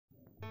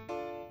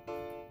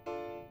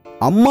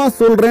அம்மா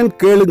சொல்றேன்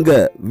கேளுங்க,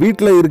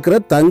 வீட்டில் இருக்கிற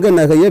தங்க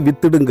நகையை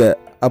வித்துடுங்க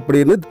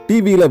அப்படின்னு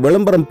டிவியில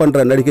விளம்பரம்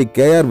பண்ற நடிகை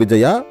k.r.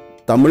 விஜயா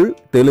தமிழ்,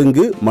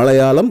 தெலுங்கு,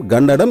 மலையாளம்,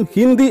 கன்னடம்,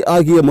 ஹிந்தி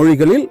ஆகிய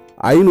மொழிகளில்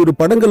 500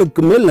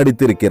 படங்களுக்கு மேல்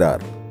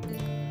நடித்திருக்கிறார்.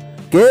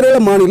 கேரள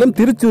மாநிலம்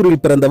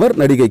திருச்சூரில் பிறந்தவர்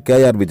நடிகை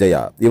k.r.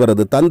 விஜயா.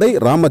 இவரது தந்தை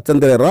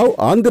ராமச்சந்திர ராவ்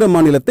ஆந்திர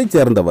மாநிலத்தைச்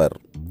சேர்ந்தவர்.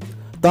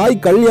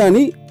 தாய்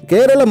கல்யாணி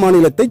கேரள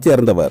மாநிலத்தைச்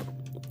சேர்ந்தவர்.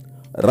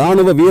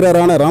 ராணுவ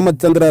வீரரான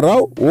ராமச்சந்திர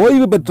ராவ்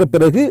ஓய்வு பெற்ற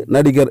பிறகு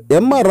நடிகர்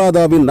m.r.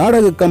 ராதாவின்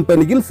நாடக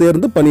கம்பெனியில்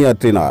சேர்ந்து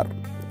பணியாற்றினார்.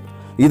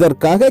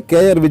 இதற்காக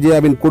k.r.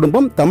 விஜயாவின்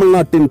குடும்பம்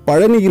தமிழ்நாட்டின்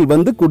பழனியில்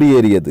வந்து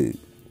குடியேறியது.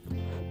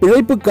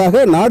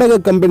 பிழைப்புக்காக நாடக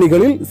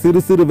கம்பெனிகளில்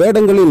சிறு சிறு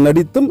வேடங்களில்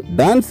நடித்தும்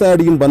டான்ஸ்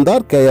ஆடியும்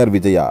வந்தார் k.r.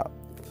 விஜயா.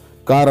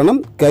 காரணம்,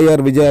 k.r.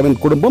 விஜயாவின்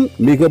குடும்பம்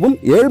மிகவும்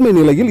ஏழ்மை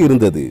நிலையில்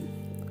இருந்தது.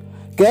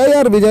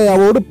 k.r.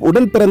 விஜயாவோடு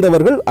உடன்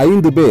பிறந்தவர்கள்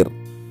 5 பேர்.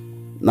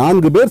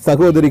 4 பேர்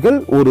சகோதரிகள்,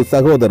 ஒரு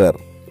சகோதரர்.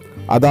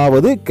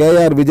 அதாவது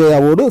k.r.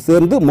 விஜயாவோடு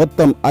சேர்ந்து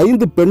மொத்தம்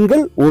 5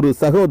 பெண்கள், ஒரு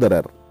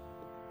சகோதரர்.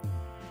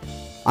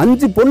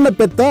 5 பொண்ண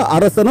பெத்தா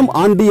அரசனும்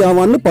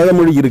ஆண்டியாவான்னு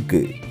பழமொழி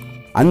இருக்கு.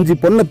 5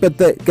 பொண்ண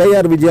பெத்த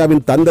k.r.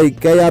 விஜயாவின் தந்தை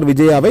k.r.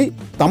 விஜயாவை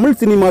தமிழ்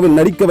சினிமாவில்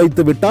நடிக்க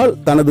வைத்து விட்டால்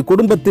தனது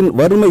குடும்பத்தின்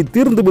வறுமை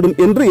தீர்ந்துவிடும்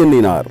என்று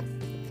எண்ணினார்.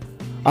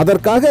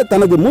 அதற்காக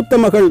தனது மூத்த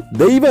மகள்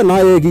தெய்வ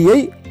நாயகியை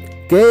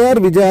k.r.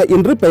 விஜயா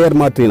என்று பெயர்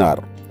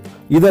மாற்றினார்.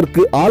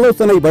 இதற்கு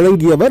ஆலோசனை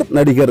வழங்கியவர்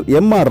நடிகர்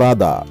m.r.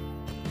 ராதா.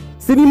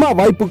 சினிமா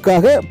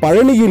வாய்ப்புக்காக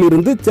பழனியில்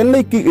இருந்து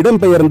சென்னைக்கு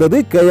இடம்பெயர்ந்தது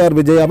k.r.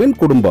 விஜயாவின்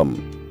குடும்பம்.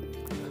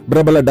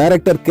 பிரபல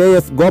டைரக்டர்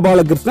k.s.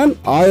 கோபாலகிருஷ்ணன்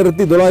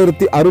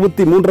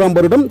 1963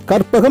 வருடம்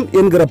கற்பகம்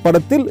என்கிற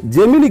படத்தில்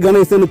ஜெமினி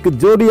கணேசனுக்கு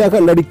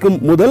ஜோடியாக நடிக்கும்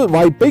முதல்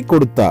வாய்ப்பை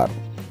கொடுத்தார்.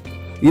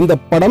 இந்த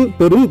படம்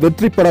பெரும்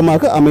வெற்றி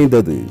படமாக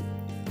அமைந்தது.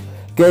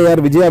 k.r.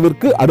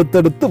 விஜயாவிற்கு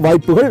அடுத்தடுத்து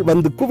வாய்ப்புகள்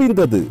வந்து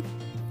குவிந்தது.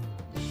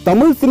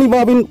 தமிழ்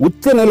சினிமாவின்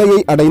உச்ச நிலையை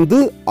அடைந்து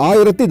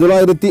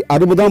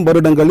 1960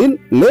 வருடங்களில்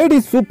லேடி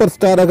சூப்பர்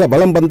ஸ்டாராக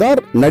வலம் வந்தார்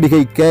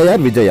நடிகை k.r.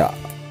 விஜயா.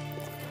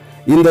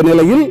 இந்த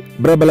நிலையில்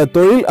பிரபல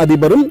தொழில்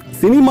அதிபரும்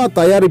சினிமா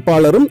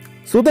தயாரிப்பாளரும்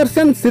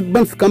சுதர்ஷன்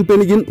சிட்பன்ஸ்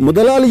கம்பெனியின்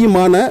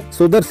முதலாளியுமான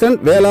சுதர்ஷன்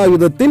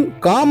வேலாயுதத்தின்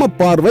காம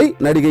பார்வை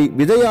நடிகை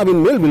விஜயாவின்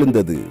மேல்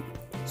விழுந்தது.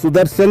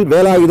 சுதர்ஷன்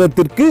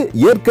வேலாயுதத்திற்கு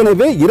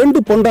ஏற்கனவே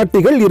 2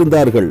 பொண்டாட்டிகள்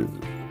இருந்தார்கள்.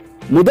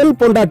 முதல்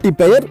பொண்டாட்டி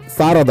பெயர்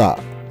சாரதா,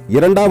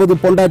 இரண்டாவது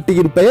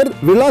பொண்டாட்டியின் பெயர்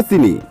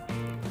விலாசினி.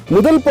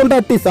 முதல்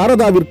பொண்டாட்டி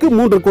சாரதாவிற்கு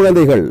 3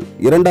 குழந்தைகள்,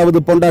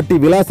 இரண்டாவது பொண்டாட்டி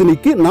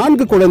விலாசினிக்கு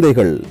 4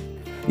 குழந்தைகள்.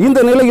 இந்த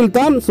நிலையில்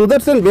தான்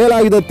சுதர்ஷன்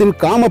வேலாயுதத்தின்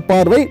காம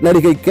பார்வை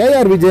நடிகை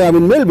k.r.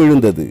 விஜயாவின் மேல்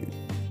விழுந்தது.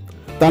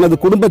 தனது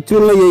குடும்ப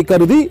சூழ்நிலையை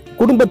கருதி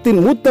குடும்பத்தின்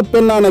மூத்த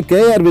பெண்ணான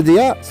k.r.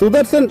 விஜயா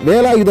சுதர்ஷன்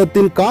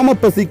வேலாயுதத்தின்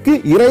காமப்பசிக்கு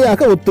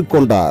இரையாக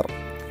ஒத்துக்கொண்டார்.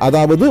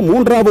 அதாவது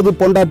 3வது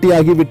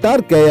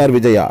பொண்டாட்டியாகிவிட்டார் k.r.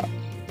 விஜயா.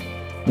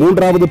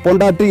 3வது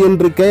பொண்டாட்டி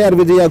என்று k.r.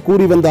 விஜயா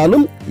கூறி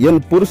வந்தாலும்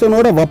என்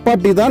புருஷனோட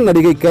வப்பாட்டி தான்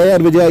நடிகை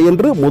k.r. விஜயா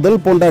என்று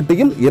முதல்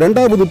பொண்டாட்டியும்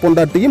 2வது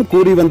பொண்டாட்டியும்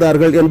கூறி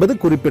வந்தார்கள் என்பது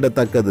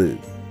குறிப்பிடத்தக்கது.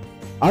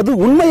 அது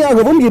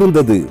உண்மையாகவும்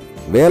இருந்தது.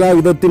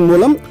 வேலாயுதத்தின்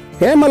மூலம்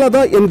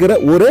ஹேமலதா என்கிற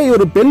ஒரே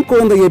ஒரு பெண்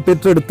குழந்தையை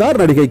பெற்றெடுத்தார்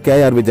நடிகை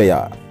k.r. விஜயா.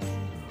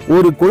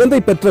 ஒரு குழந்தை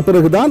பெற்ற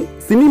பிறகுதான்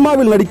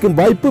சினிமாவில் நடிக்கும்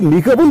வாய்ப்பு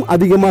மிகவும்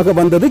அதிகமாக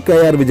வந்தது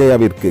k.r.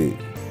 விஜயாவிற்கு.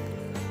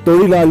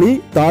 தொழிலாளி,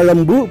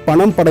 தாழம்பு,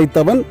 பணம்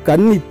படைத்தவன்,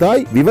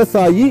 கன்னித்தாய்,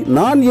 விவசாயி,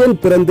 நான் ஏன்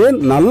பிறந்தேன்,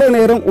 நல்ல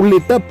நேரம்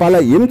உள்ளிட்ட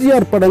பல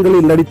எம்ஜிஆர்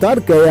படங்களில்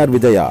நடித்தார் k.r.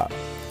 விஜயா.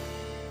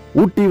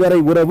 ஊட்டி வரை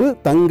உறவு,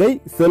 தங்கை,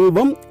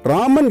 செல்வம்,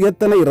 ராமன்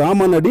எத்தனை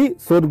ராமனடி,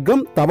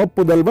 சொர்க்கம்,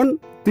 தவப்புதல்வன்,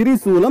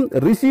 திரிசூலம்,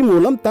 ரிஷி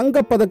மூலம்,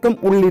 தங்கப்பதக்கம்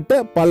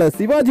உள்ளிட்ட பல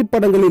சிவாஜி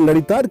படங்களில்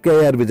நடித்தார்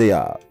k.r.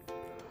 விஜயா.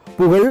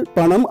 புகழ்,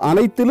 பணம்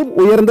அனைத்திலும்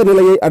உயர்ந்த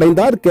நிலையை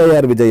அடைந்தார்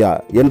k.r. விஜயா.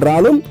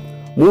 என்றாலும்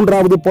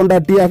 3வது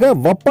பொண்டாட்டியாக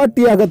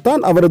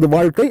வப்பாட்டியாகத்தான் அவரது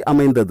வாழ்க்கை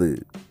அமைந்தது.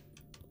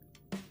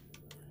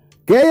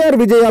 k.r.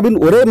 விஜயாவின்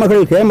ஒரே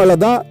மகள்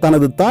ஹேமலதா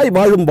தனது தாய்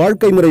வாழும்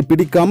வாழ்க்கை முறை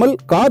பிடிக்காமல்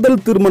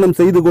காதல் திருமணம்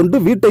செய்து கொண்டு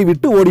வீட்டை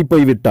விட்டு ஓடி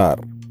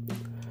போய்விட்டார்.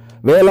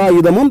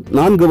 வேலாயுதமும்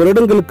 4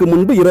 வருடங்களுக்கு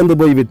முன்பு இறந்து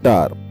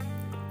போய்விட்டார்.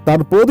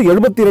 தற்போது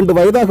 72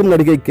 வயதாகும்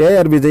நடிகை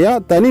k.r. விஜயா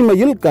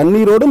தனிமையில்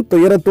கண்ணீரோடும்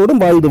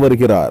துயரத்தோடும் வாழ்ந்து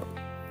வருகிறார்.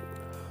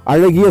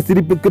 அழகிய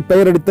சிரிப்புக்கு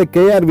பெயரெடுத்த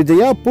k.r.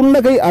 விஜயா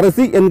புன்னகை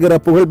அரசி என்கிற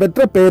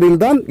புகழ்பெற்ற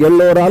பெயரில்தான்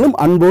எல்லோராலும்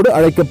அன்போடு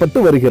அழைக்கப்பட்டு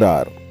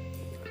வருகிறார்.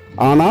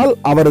 ஆனால்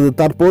அவரது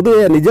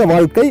தற்போதைய நிஜ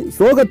வாழ்க்கை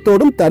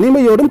சோகத்தோடும்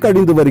தனிமையோடும்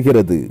கழிந்து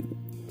வருகிறது.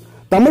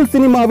 தமிழ்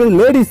சினிமாவின்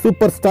லேடி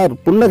சூப்பர் ஸ்டார்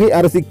புன்னகை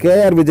அரசி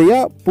k.r. விஜயா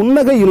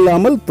புன்னகை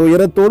இல்லாமல்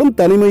துயரத்தோடும்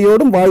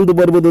தனிமையோடும் வாழ்ந்து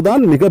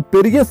வருவதுதான்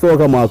மிகப்பெரிய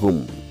சோகமாகும்.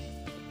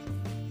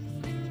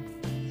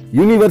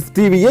 யூனிவர்ஸ்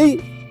டிவியை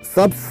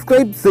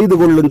சப்ஸ்கிரைப் செய்து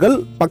கொள்ளுங்கள்.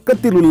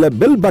 பக்கத்தில் உள்ள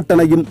பெல்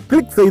பட்டனையும்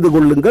கிளிக் செய்து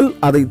கொள்ளுங்கள்.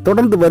 அதை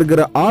தொடர்ந்து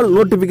வருகிற ஆல்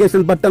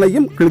நோட்டிபிகேஷன்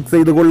பட்டனையும் கிளிக்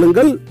செய்து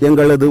கொள்ளுங்கள்.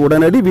 எங்களது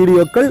உடனடி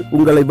வீடியோக்கள்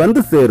உங்களை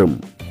வந்து சேரும்.